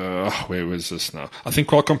 Where was this now? I think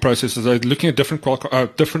Qualcomm processors are looking at different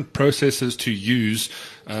processors to use,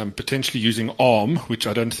 potentially using ARM, which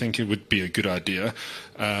I don't think it would be a good idea.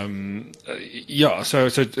 So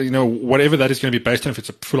whatever that is going to be based on, if it's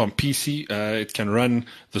a full-on PC, it can run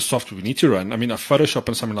the software we need to run. I mean, a Photoshop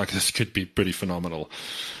and something like this could be pretty phenomenal.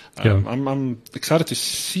 I'm excited to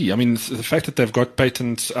see. I mean, the fact that they've got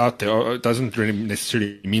patents out there doesn't really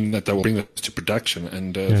necessarily mean that they will bring this to production.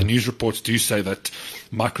 And the news reports do say that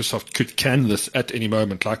Microsoft could can this at any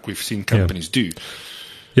moment, like we've seen companies do.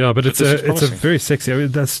 Yeah, but it's a very sexy. I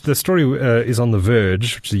mean, the story is on The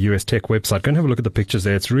Verge, which is a US tech website. Go and have a look at the pictures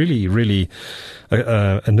there. It's really, really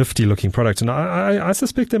a nifty looking product. And I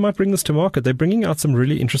suspect they might bring this to market. They're bringing out some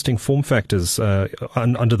really interesting form factors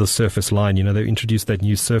under the Surface line. They introduced that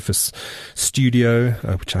new Surface Studio,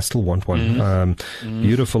 which I still want one.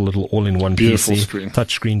 Beautiful little all-in-one PC,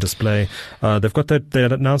 touchscreen display. They've got that. They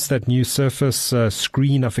announced that new Surface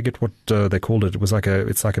screen. I forget what they called it. It was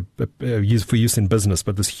it's like a use in business,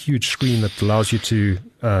 but this huge screen that allows you to,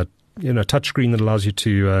 touch screen that allows you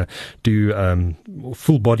to do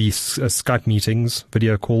full body Skype meetings,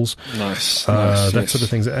 video calls, nice, that sort of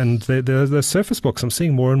things. And the Surface Books, I'm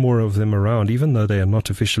seeing more and more of them around, even though they are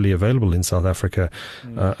not officially available in South Africa.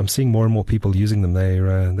 I'm seeing more and more people using them.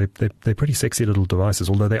 They're pretty sexy little devices,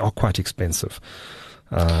 although they are quite expensive.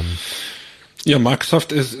 Yeah,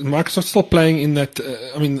 Microsoft's still playing in that.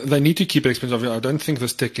 I mean, they need to keep it expensive. I don't think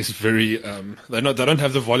this tech is very. They don't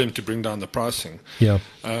have the volume to bring down the pricing. Yeah.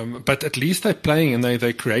 But at least they're playing and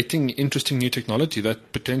they're creating interesting new technology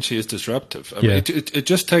that potentially is disruptive. I mean, it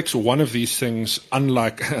just takes one of these things.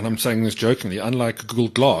 Unlike, and I'm saying this jokingly, unlike Google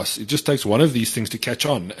Glass, it just takes one of these things to catch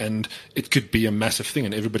on, and it could be a massive thing,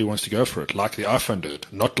 and everybody wants to go for it, like the iPhone did,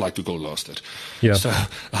 not like Google Glass did. Yeah. So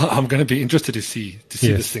I'm going to be interested to see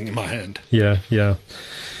this thing in my hand. Yeah.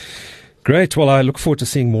 Great. Well, I look forward to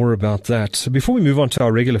seeing more about that. Before we move on to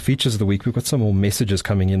our regular features of the week, we've got some more messages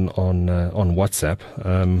coming in on WhatsApp.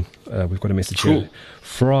 We've got a message here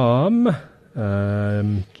from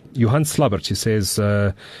Johan Slabbert, who says,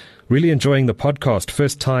 really enjoying the podcast.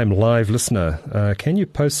 First time live listener. Can you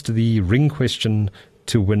post the ring question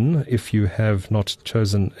to win if you have not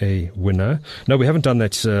chosen a winner? No, we haven't done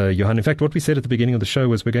that, Johan. In fact, what we said at the beginning of the show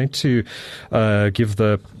was we're going to give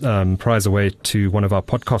the prize away to one of our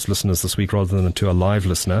podcast listeners this week rather than to a live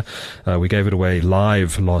listener. We gave it away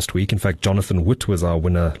live last week. In fact, Jonathan Witt was our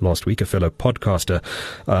winner last week, a fellow podcaster.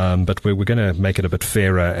 But we're going to make it a bit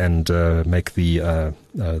fairer and make the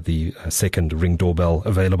second ring doorbell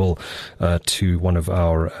available to one of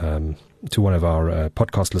our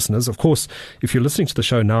podcast listeners. Of course, if you're listening to the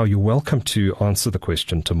show now, you're welcome to answer the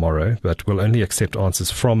question tomorrow, but we'll only accept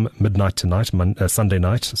answers from midnight tonight, Sunday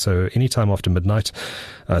night. So anytime after midnight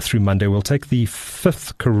through Monday, we'll take the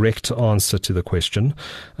fifth correct answer to the question.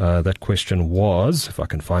 That question was, if I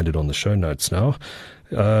can find it on the show notes now,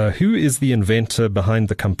 who is the inventor behind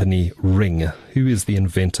the company Ring? Who is the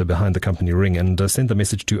inventor behind the company Ring? And send the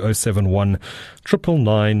message to 071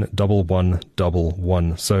 999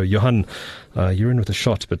 1111. So, Johan, you're in with a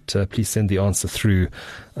shot, but please send the answer through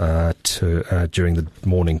during the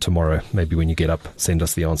morning tomorrow. Maybe when you get up, send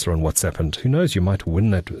us the answer on WhatsApp. And who knows, you might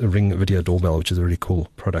win that Ring video doorbell, which is a really cool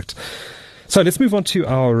product. So let's move on to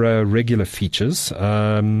our regular features.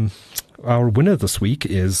 Our winner this week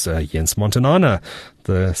is Jens Montanana,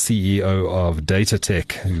 the CEO of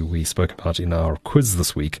DataTech, who we spoke about in our quiz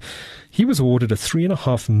this week. He was awarded a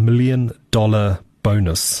 $3.5 million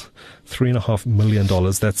bonus. $3.5 million.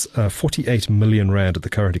 That's 48 million rand at the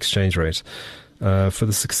current exchange rate. For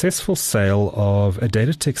the successful sale of a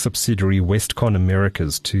DataTech subsidiary, Westcon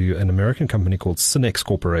Americas, to an American company called Synex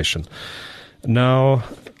Corporation. Now,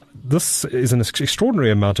 this is an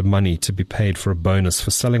extraordinary amount of money to be paid for a bonus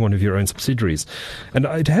for selling one of your own subsidiaries. And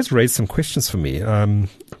it has raised some questions for me.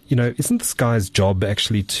 Isn't this guy's job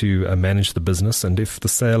actually to manage the business? And if the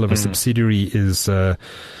sale of a subsidiary is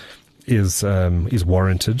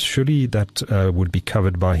warranted, surely that would be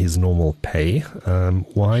covered by his normal pay.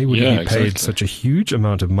 Why would he be paid such a huge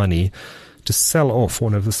amount of money to sell off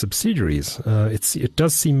one of the subsidiaries? It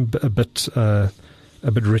does seem a bit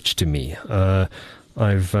rich to me.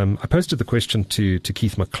 I posted the question to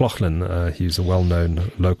Keith McLaughlin, who's a well-known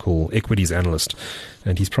local equities analyst,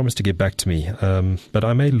 and he's promised to get back to me. But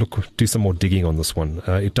I may do some more digging on this one.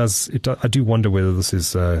 I do wonder whether this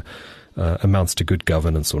is amounts to good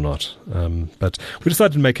governance or not. But we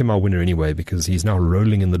decided to make him our winner anyway because he's now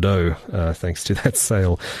rolling in the dough thanks to that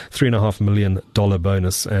sale. $3.5 million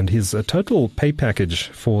bonus, and his total pay package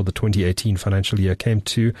for the 2018 financial year came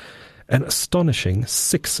to an astonishing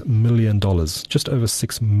 $6 million, just over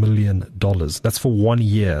 $6 million. That's for 1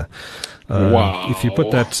 year. Wow. If you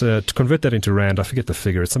put that, to convert that into rand, I forget the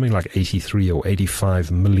figure, it's something like 83 or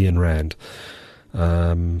 85 million rand.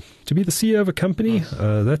 To be the CEO of a company,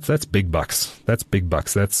 that's big bucks. That's big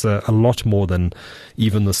bucks. That's a lot more than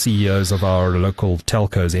even the CEOs of our local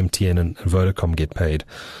telcos, MTN and Vodacom, get paid.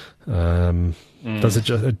 Does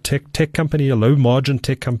a tech company, a low margin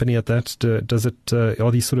tech company at that,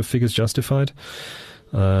 are these sort of figures justified?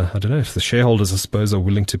 I don't know if the shareholders, I suppose, are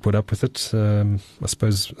willing to put up with it. I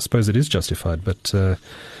suppose it is justified, but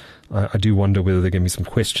I do wonder whether there are going to be some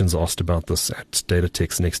questions asked about this at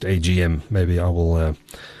DataTech's next AGM. Maybe I'll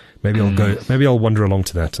wander along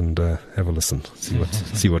to that and have a listen,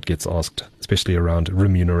 see what gets asked, especially around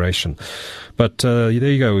remuneration. But there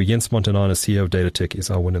you go. Jens Montanana, CEO of DataTech,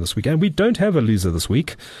 is our winner this week, and we don't have a loser this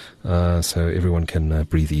week, so everyone can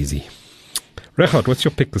breathe easy. Regardt, what's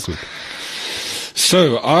your pick this week?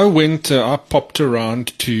 So I popped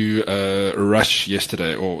around to Rush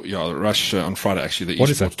yesterday, Rush on Friday actually, the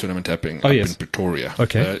esports tournament happening in Pretoria.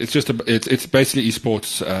 Okay. It's basically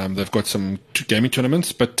esports. They've got some gaming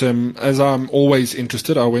tournaments, but as I'm always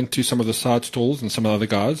interested, I went to some of the side stalls and some of the other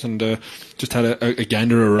guys and just had a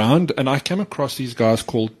gander around, and I came across these guys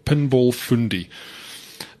called Pinball Fundi.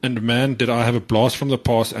 And man, did I have a blast from the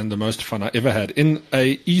past and the most fun I ever had. In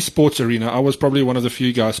a esports arena, I was probably one of the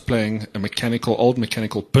few guys playing a old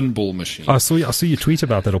mechanical pinball machine. I saw you tweet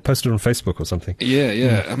about that or post it on Facebook or something.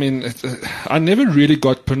 Yeah. I mean, I never really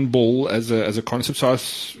got pinball as a concept. So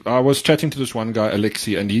I was chatting to this one guy,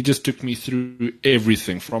 Alexi, and he just took me through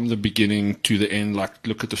everything from the beginning to the end. Like,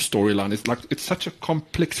 look at the storyline. It's such a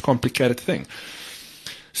complex, complicated thing.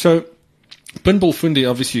 So, Pinball Fundi,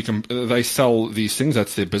 obviously, they sell these things.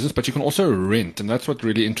 That's their business, but you can also rent, and that's what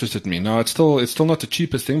really interested me. Now, it's still not the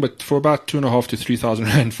cheapest thing, but for about 2,500 to 3,000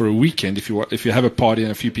 rand for a weekend, if you have a party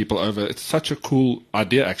and a few people over, it's such a cool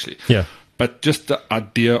idea, actually. Yeah. But just the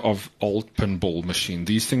idea of old pinball machine.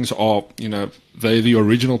 These things are, they're the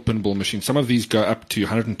original pinball machine. Some of these go up to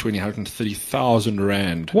 120, 130,000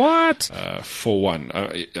 rand. What? For one.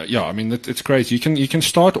 It's crazy. You can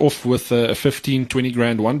start off with a 15, 20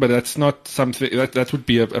 grand one, but that's not something that would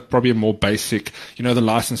be probably a more basic, the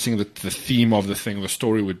licensing, the theme of the thing, the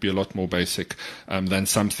story would be a lot more basic, than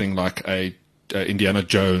something like a Indiana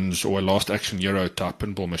Jones or a Last Action Hero type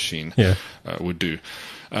pinball machine would do.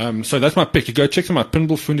 So that's my pick. You go check them out,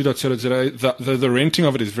 pinballfundi.co.za. The renting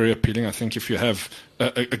of it is very appealing. I think if you have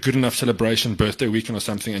a good enough celebration, birthday weekend or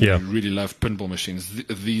something, and you really love pinball machines,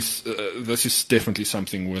 this is definitely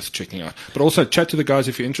something worth checking out. But also chat to the guys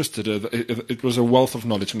if you're interested. It was a wealth of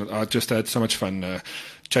knowledge, and I just had so much fun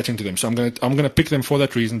chatting to them. So I'm gonna pick them for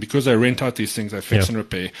that reason, because they rent out these things, they fix and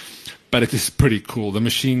repair. But it is pretty cool. The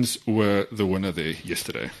machines were the winner there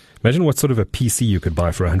yesterday. Imagine what sort of a PC you could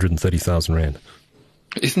buy for 130,000 rand.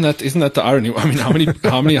 Isn't that the irony? I mean,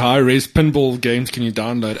 how many high-res pinball games can you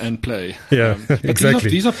download and play? Yeah, exactly.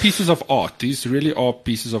 These are pieces of art. These really are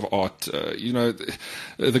pieces of art.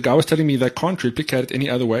 The guy was telling me they can't replicate it any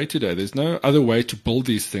other way today. There's no other way to build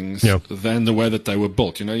these things than the way that they were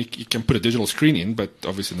built. You can put a digital screen in, but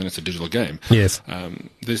obviously then it's a digital game. Yes.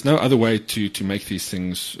 There's no other way to make these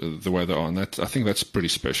things the way they are, and I think that's pretty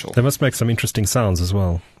special. They must make some interesting sounds as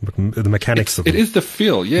well. The mechanics of them. It is the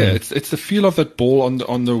feel, It's the feel of that ball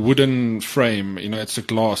on the wooden frame. It's a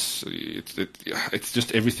glass. It's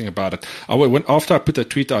just everything about it. After I put that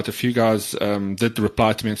tweet out, a few guys did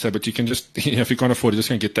reply to me and say, but you can just, if you can't afford it, just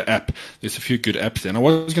going to get the app. There's a few good apps there. And I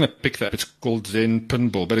was going to pick that. It's called Zen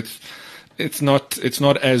Pinball, but it's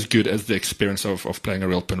not as good as the experience of playing a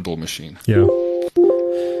real pinball machine. Yeah.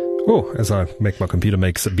 Oh, as my computer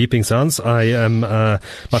makes beeping sounds, I am, my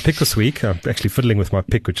pick this week, I'm actually fiddling with my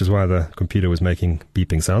pick, which is why the computer was making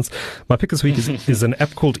beeping sounds. My pick this week is an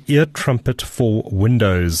app called Ear Trumpet for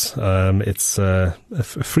Windows. It's a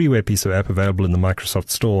freeware piece of app available in the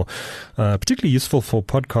Microsoft Store, particularly useful for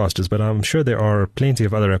podcasters, but I'm sure there are plenty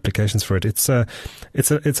of other applications for it.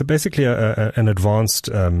 It's basically an advanced,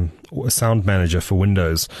 sound manager for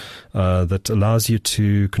Windows, that allows you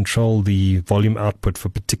to control the volume output for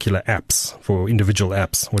particular apps, for individual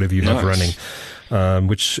apps, whatever you have running,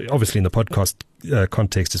 which obviously in the podcast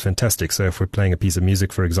context is fantastic. So if we're playing a piece of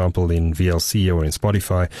music, for example, in VLC or in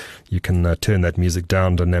Spotify, you can turn that music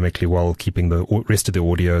down dynamically while keeping the rest of the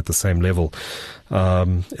audio at the same level.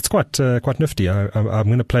 It's quite nifty. I'm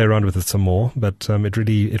going to play around with it some more, but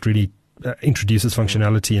it really introduces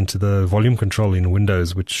functionality into the volume control in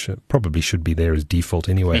Windows, which probably should be there as default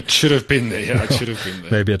anyway. It should have been there. Yeah, it should have been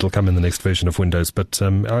there. Maybe it'll come in the next version of Windows, but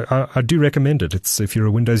I do recommend it. It's if you're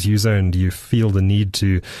a Windows user and you feel the need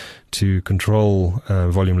to control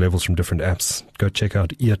volume levels from different apps, go check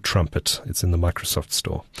out Ear Trumpet. It's in the Microsoft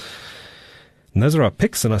Store. And those are our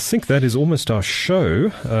picks, and I think that is almost our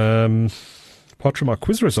show. Apart from our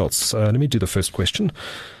quiz results, let me do the first question.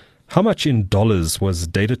 How much in dollars was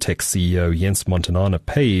Datatec CEO Jens Montanana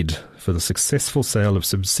paid for the successful sale of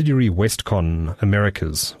subsidiary Westcon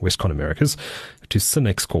Americas to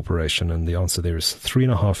Synex Corporation? And the answer there is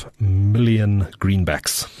 3.5 million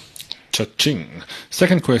greenbacks. Cha-ching.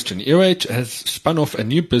 Second question. EOH has spun off a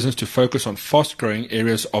new business to focus on fast-growing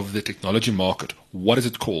areas of the technology market. What is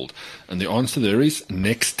it called? And the answer there is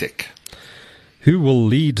Nextech. Who will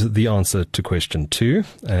lead the answer to question 2?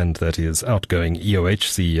 And that is outgoing EOH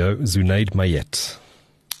CEO Zunaid Mayet.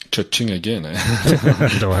 Cha-ching again, eh?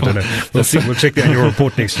 No, I don't know. We'll see. We'll check the annual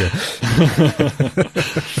report next year.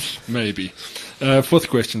 Maybe. Fourth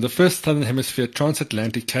question. The first Southern Hemisphere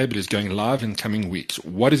transatlantic cable is going live in coming weeks.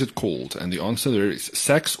 What is it called? And the answer there is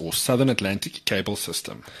SACS, or Southern Atlantic Cable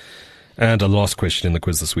System. And a last question in the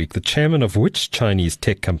quiz this week. The chairman of which Chinese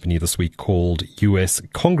tech company this week called U.S.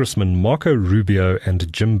 Congressman Marco Rubio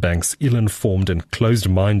and Jim Banks ill-informed and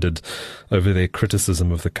closed-minded over their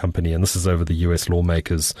criticism of the company? And this is over the U.S.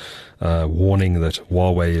 lawmakers warning that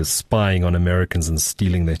Huawei is spying on Americans and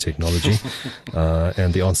stealing their technology.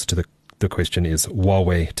 And the answer to the question is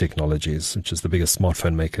Huawei Technologies, which is the biggest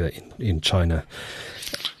smartphone maker in China.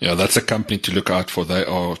 Yeah, that's a company to look out for. They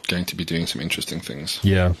are going to be doing some interesting things.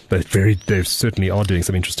 Yeah, they certainly are doing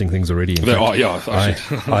some interesting things already.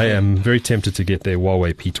 I am very tempted to get their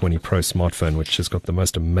Huawei P20 Pro smartphone, which has got the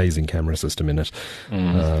most amazing camera system in it.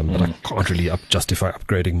 But I can't really justify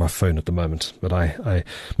upgrading my phone at the moment. But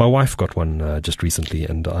my wife got one just recently,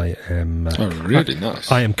 and I am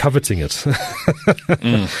nice. I am coveting it.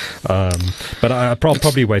 But I'll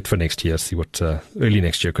probably wait for next year, see what early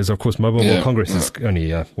next year, because of course Mobile World Congress is only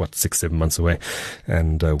only 6-7 months away,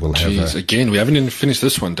 and we'll have. Again, we haven't even finished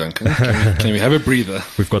this one, Duncan. Can we have a breather?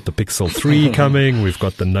 We've got the Pixel 3 coming. We've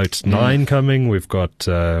got the Note 9 coming. We've got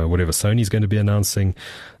whatever Sony's going to be announcing,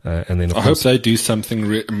 and then I hope they do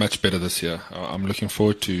something much better this year. I'm looking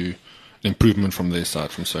forward to improvement from their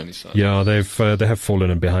side, from Sony's side. Yeah, they have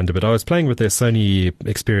fallen in behind a bit. I was playing with their Sony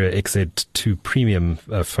Xperia XZ2 Premium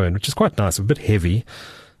phone, which is quite nice, a bit heavy,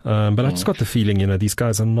 but I just got the feeling, these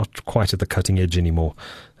guys are not quite at the cutting edge anymore.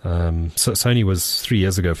 So Sony was 3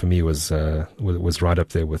 years ago for me was right up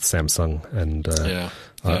there with Samsung, and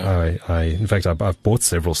I in fact I've bought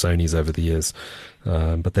several Sonys over the years,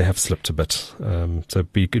 but they have slipped a bit. So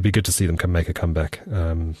it'd be good to see them make a comeback.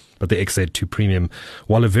 But the XZ2 Premium,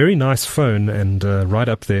 while a very nice phone and right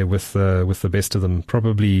up there with the best of them,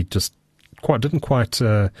 probably just didn't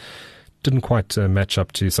quite match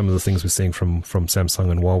up to some of the things we're seeing from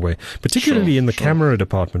Samsung and Huawei, particularly in the camera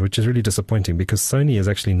department, which is really disappointing because Sony is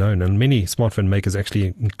actually known, and many smartphone makers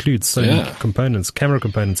actually include Sony components, camera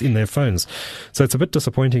components in their phones. So it's a bit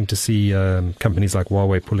disappointing to see companies like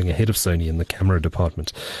Huawei pulling ahead of Sony in the camera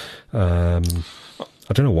department. I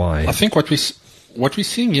don't know why. I think what we're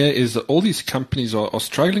seeing here is that all these companies are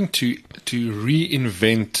struggling to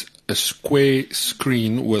reinvent a square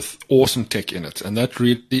screen with awesome tech in it, and that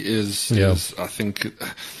really is I think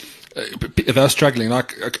they're struggling.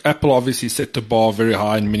 Like Apple obviously set the bar very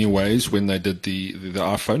high in many ways when they did the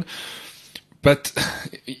iPhone, but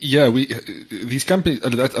these companies,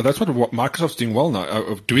 that's what Microsoft's doing well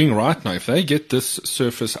now, doing right now. If they get this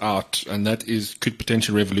Surface out, and that could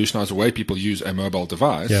potentially revolutionize the way people use a mobile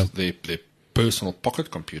device, their personal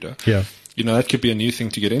pocket computer. Yeah. That could be a new thing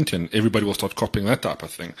to get into, and everybody will start copying that type of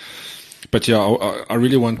thing. But I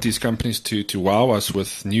really want these companies to wow us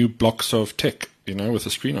with new blocks of tech, with a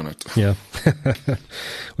screen on it. Yeah.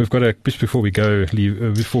 We've got before we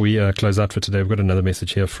close out for today, we've got another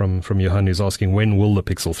message here from Johan, who's asking, when will the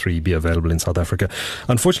Pixel 3 be available in South Africa?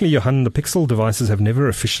 Unfortunately, Johan, the Pixel devices have never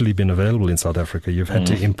officially been available in South Africa. You've had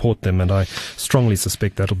to import them, and I strongly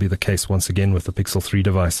suspect that'll be the case once again with the Pixel 3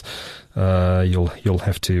 device. You'll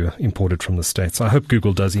have to import it from the States. I hope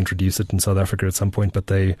Google does introduce it in South Africa at some point, but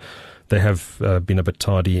they have been a bit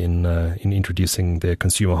tardy in introducing their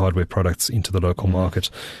consumer hardware products into the local market,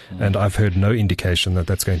 and I've heard no indication that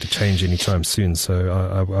that's going to change anytime soon. So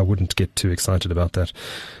I wouldn't get too excited about that.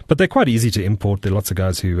 But they're quite easy to import. There are lots of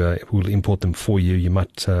guys who will import them for you. You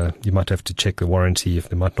might have to check the warranty if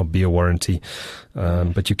there might not be a warranty,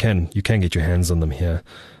 but you can get your hands on them here.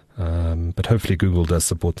 But hopefully Google does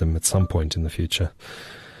support them at some point in the future.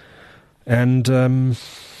 And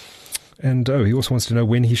he also wants to know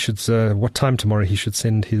when he should, what time tomorrow he should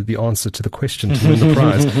send the answer to the question to win the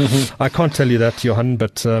prize. I can't tell you that, Johan,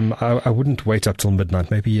 but I wouldn't wait up till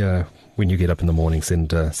midnight. Maybe when you get up in the morning, send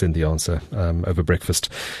the answer over breakfast.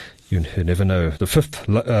 You never know. The fifth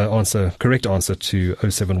correct answer to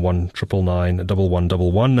 071 999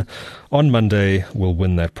 1111 on Monday will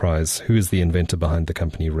win that prize. Who is the inventor behind the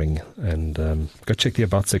company Ring? And go check the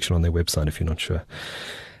About section on their website if you're not sure.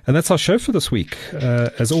 And that's our show for this week.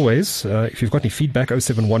 As always, if you've got any feedback,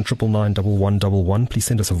 071 999 1111, please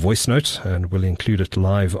send us a voice note and we'll include it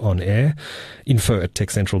live on air.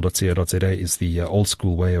 info@techcentral.co.za is the old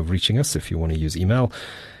school way of reaching us if you want to use email.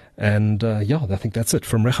 And I think that's it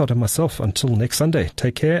from Regardt and myself. Until next Sunday,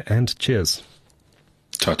 take care and cheers.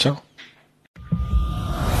 Ciao, ciao.